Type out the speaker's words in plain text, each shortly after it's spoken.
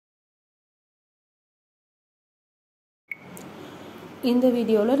இந்த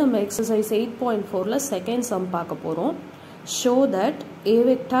வீடியோல நம்ம exercise 8.4ல second sum பார்க்க போறோம். Show that a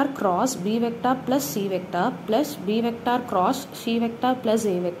vector cross b vector plus c vector plus b vector cross c vector plus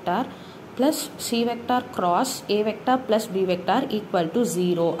a vector plus c vector cross a vector plus b vector equal to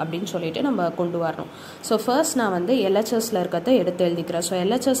 0 அப்படினு சொல்லிட்டு நம்ம கொண்டு வரணும். So first நான் வந்து LHSல இருக்கதை எடுத்து எழுதிக்கிறேன். So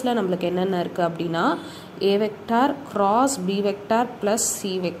LHSல நமக்கு என்னென்ன இருக்கு அப்படினா a vector cross b vector plus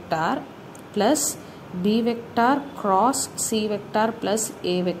c vector plus b vector cross c vector plus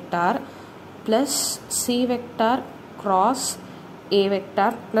a vector plus c vector cross a vector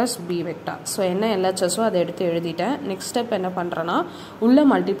plus b vector. So என்ன LHS அதை எடுத்து எழுதிட்டேன். next step என்ன பண்றேன்னா உள்ள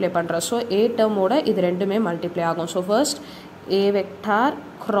மல்டிப்ளை பண்றேன். so a term ஓட இது ரெண்டுமே மல்டிப்ளை ஆகும். so first a vector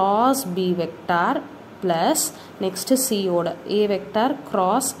cross b vector plus next c ஓட a vector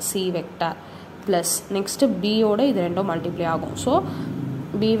cross c vector plus next b ஓட இது ரெண்டும் மல்டிப்ளை ஆகும். so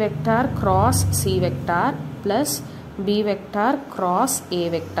b vector cross c vector plus b vector cross a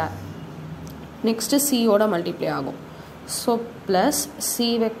vector next c ஓட multiply ஆகும். so plus c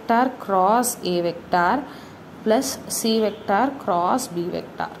vector cross a vector plus c vector cross b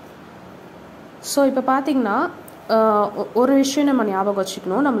vector. so இப்போ பாத்தீங்கன்னா ஒரு விஷயம் நம்ம ஞாபகம்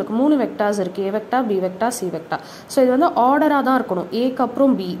வச்சுக்கணும். நமக்கு மூணு வெக்டார்ஸ் இருக்கு. a vector b vector c vector. So இது வந்து ஆர்டரா தான் இருக்கணும். ஏக்கு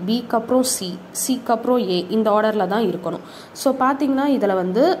அப்புறம் b, பிக்கு அப்புறம் c, சிக்கு அப்புறம் a, இந்த ஆர்டர்ல தான் இருக்கணும். ஸோ பாத்தீங்கன்னா இதுல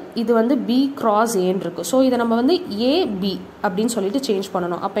வந்து இது வந்து b கிராஸ் ஏன்னு இருக்கு. ஸோ இதை நம்ம வந்து a b அப்படின்னு சொல்லிட்டு சேஞ்ச்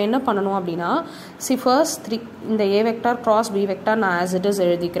பண்ணணும். அப்போ என்ன பண்ணணும் அப்படின்னா ஃபர்ஸ்ட் இந்த a vector cross b vector நான் ஆஸ் இட் இஸ்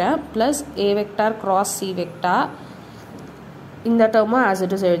எழுதிக்கிறேன். Plus a vector cross c vector இந்த டேர்மும் ஆஸ்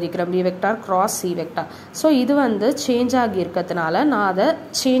இட் இஸ் எழுதிக்கிறேன். b vector cross c vector. So இது வந்து சேஞ்ச் ஆகி இருக்கிறதுனால நான் அதை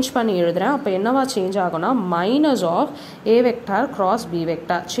சேஞ்ச் பண்ணி எழுதுறேன். அப்போ என்னவா சேஞ்ச் ஆகும்னா minus of a vector cross b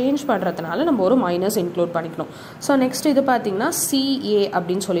vector. Change பண்ணுறதுனால நம்ம ஒரு மைனஸ் இன்க்ளூட் பண்ணிக்கணும். ஸோ நெக்ஸ்ட் இது பார்த்தீங்கன்னா ca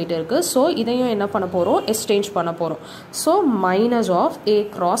அப்படின்னு சொல்லிட்டு இருக்கு. ஸோ இதையும் என்ன பண்ண போகிறோம், எக்ஸ்சேஞ்ச் பண்ண போகிறோம். So minus of a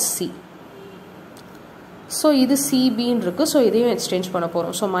cross c. So இது cbன்னு இருக்கு. ஸோ இதையும் எக்ஸ்சேஞ்ச் பண்ண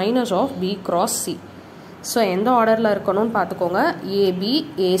போகிறோம். So minus of b cross c. So எந்த ஆர்டரில் இருக்கணும்னு பார்த்துக்கோங்க. AB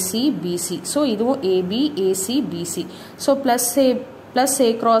AC PC. ஸோ இதுவும் AB AC PC. So plus A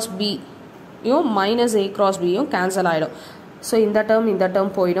cross பியும் மைனஸ் ஏ கிராஸ் பியும் கேன்சல் ஆகிடும். ஸோ இந்த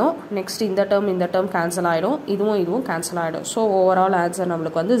டேர்ம் போயிடும். நெக்ஸ்ட் இந்த டேர்ம் கேன்சல் ஆகிடும். இதுவும் கேன்சல் ஆகிடும். ஸோ ஓவரால் ஆன்சர்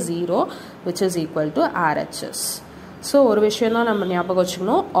நம்மளுக்கு வந்து 0 which is equal to RHS. So ஒரு விஷயம் தான் நம்ம ஞாபகம்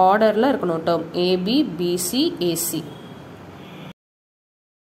வச்சுக்கணும். ஆர்டரில் இருக்கணும் டேர்ம் ஏபி பிசி ஏசி.